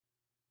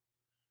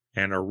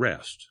An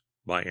Arrest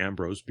by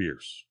Ambrose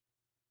Bierce.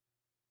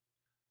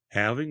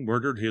 Having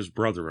murdered his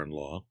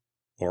brother-in-law,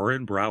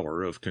 Orrin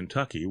Brower of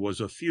Kentucky was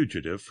a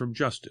fugitive from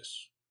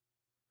justice.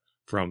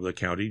 From the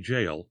county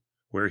jail,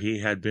 where he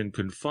had been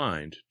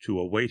confined to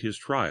await his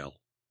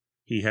trial,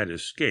 he had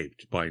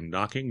escaped by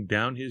knocking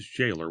down his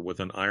jailer with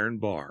an iron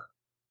bar,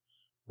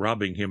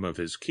 robbing him of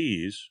his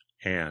keys,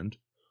 and,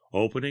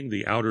 opening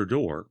the outer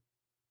door,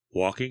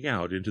 walking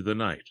out into the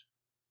night.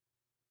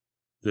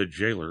 The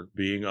jailer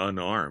being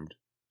unarmed,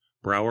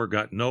 Brower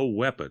got no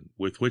weapon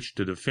with which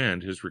to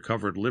defend his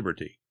recovered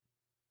liberty.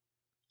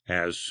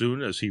 As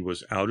soon as he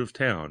was out of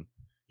town,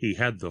 he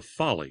had the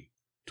folly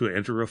to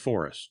enter a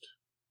forest.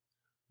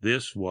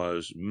 This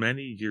was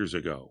many years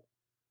ago,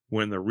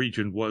 when the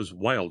region was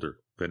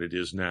wilder than it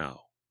is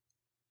now.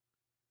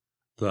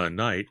 The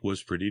night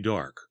was pretty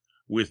dark,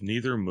 with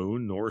neither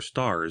moon nor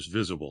stars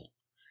visible,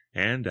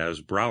 and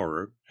as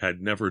Brower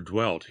had never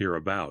dwelt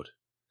hereabout,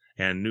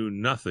 and knew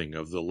nothing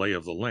of the lay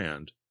of the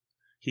land,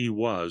 he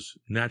was,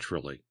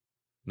 naturally,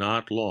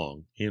 not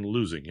long in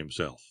losing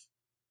himself.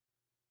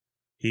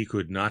 He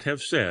could not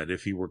have said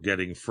if he were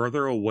getting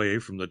further away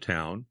from the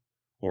town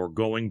or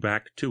going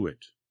back to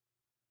it,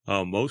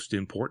 a most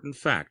important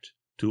fact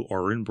to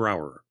Orrin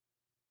Brower.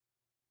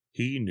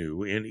 He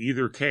knew in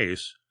either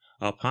case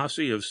a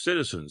posse of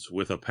citizens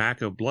with a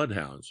pack of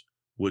bloodhounds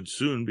would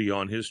soon be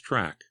on his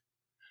track,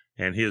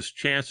 and his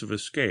chance of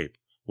escape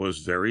was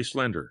very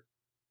slender,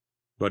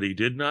 but he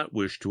did not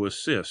wish to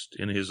assist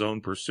in his own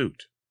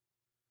pursuit.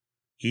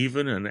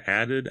 Even an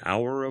added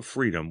hour of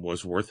freedom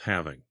was worth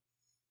having.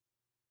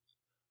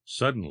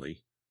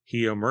 Suddenly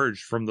he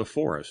emerged from the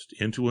forest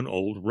into an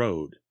old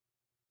road,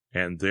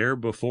 and there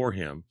before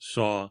him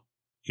saw,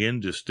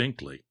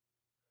 indistinctly,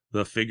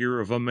 the figure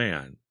of a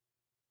man,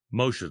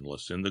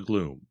 motionless in the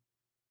gloom.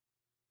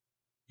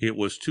 It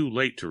was too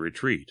late to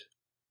retreat.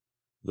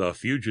 The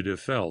fugitive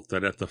felt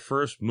that at the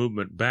first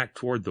movement back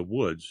toward the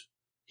woods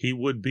he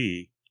would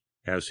be,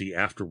 as he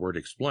afterward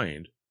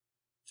explained,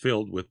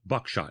 filled with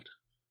buckshot.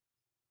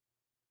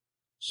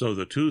 So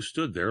the two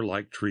stood there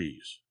like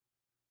trees,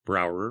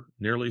 Brower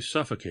nearly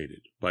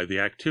suffocated by the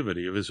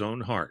activity of his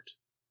own heart.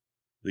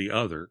 The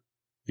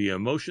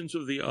emotions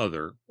of the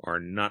other are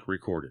not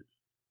recorded.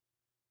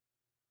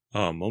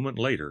 A moment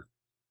later,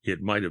 it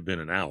might have been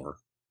an hour,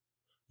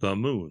 the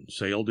moon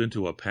sailed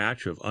into a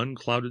patch of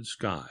unclouded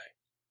sky,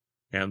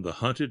 and the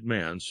hunted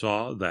man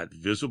saw that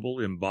visible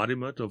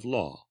embodiment of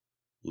law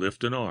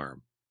lift an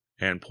arm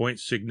and point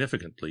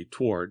significantly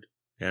toward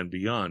and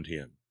beyond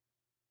him.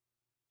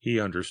 He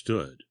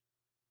understood.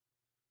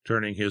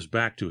 Turning his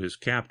back to his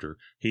captor,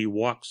 he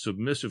walked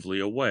submissively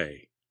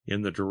away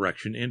in the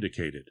direction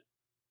indicated,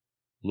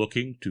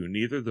 looking to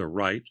neither the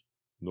right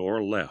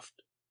nor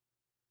left,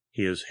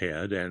 his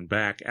head and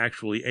back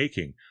actually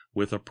aching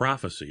with a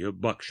prophecy of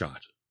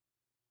buckshot.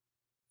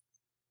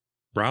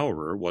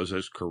 Brower was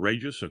as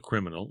courageous a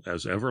criminal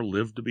as ever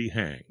lived to be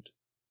hanged.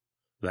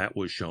 That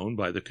was shown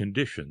by the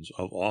conditions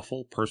of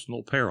awful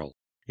personal peril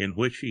in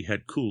which he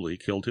had coolly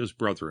killed his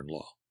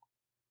brother-in-law.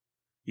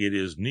 It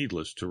is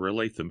needless to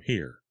relate them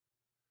here.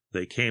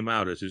 They came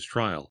out at his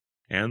trial,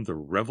 and the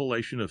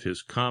revelation of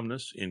his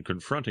calmness in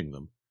confronting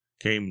them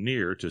came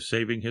near to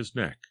saving his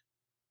neck.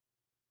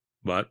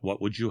 But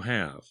what would you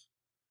have?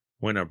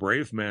 When a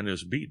brave man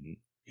is beaten,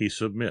 he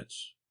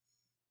submits.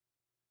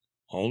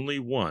 Only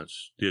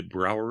once did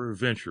Brower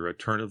venture a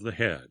turn of the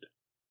head.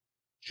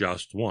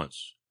 Just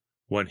once,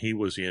 when he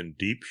was in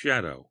deep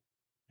shadow,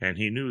 and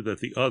he knew that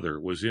the other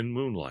was in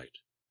moonlight,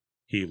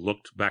 he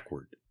looked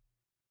backward.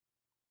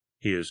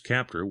 His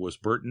captor was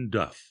Burton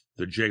Duff,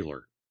 the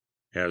jailer,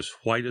 as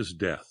white as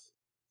death,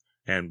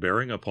 and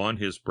bearing upon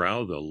his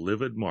brow the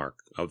livid mark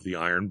of the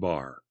iron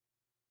bar.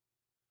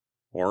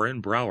 Orrin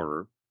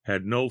Brower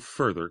had no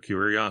further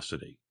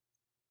curiosity.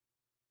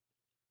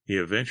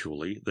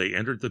 Eventually they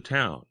entered the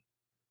town,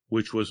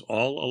 which was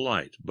all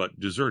alight but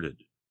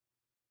deserted.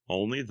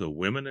 Only the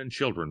women and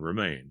children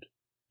remained,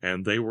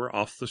 and they were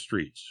off the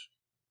streets.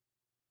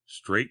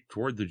 Straight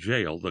toward the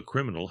jail the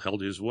criminal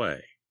held his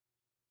way.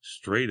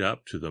 Straight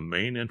up to the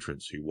main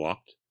entrance he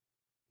walked,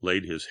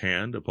 laid his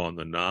hand upon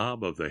the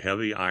knob of the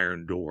heavy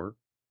iron door,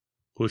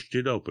 pushed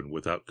it open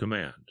without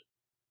command,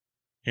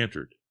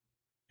 entered,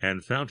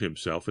 and found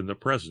himself in the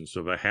presence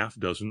of a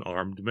half-dozen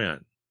armed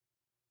men.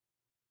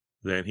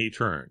 Then he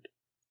turned.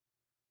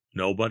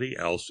 Nobody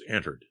else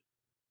entered.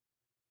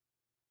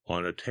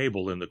 On a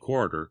table in the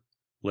corridor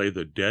lay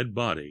the dead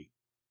body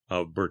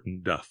of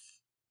Burton Duff.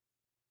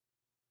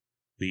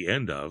 The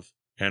end of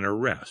An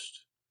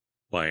Arrest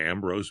by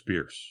Ambrose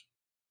Bierce.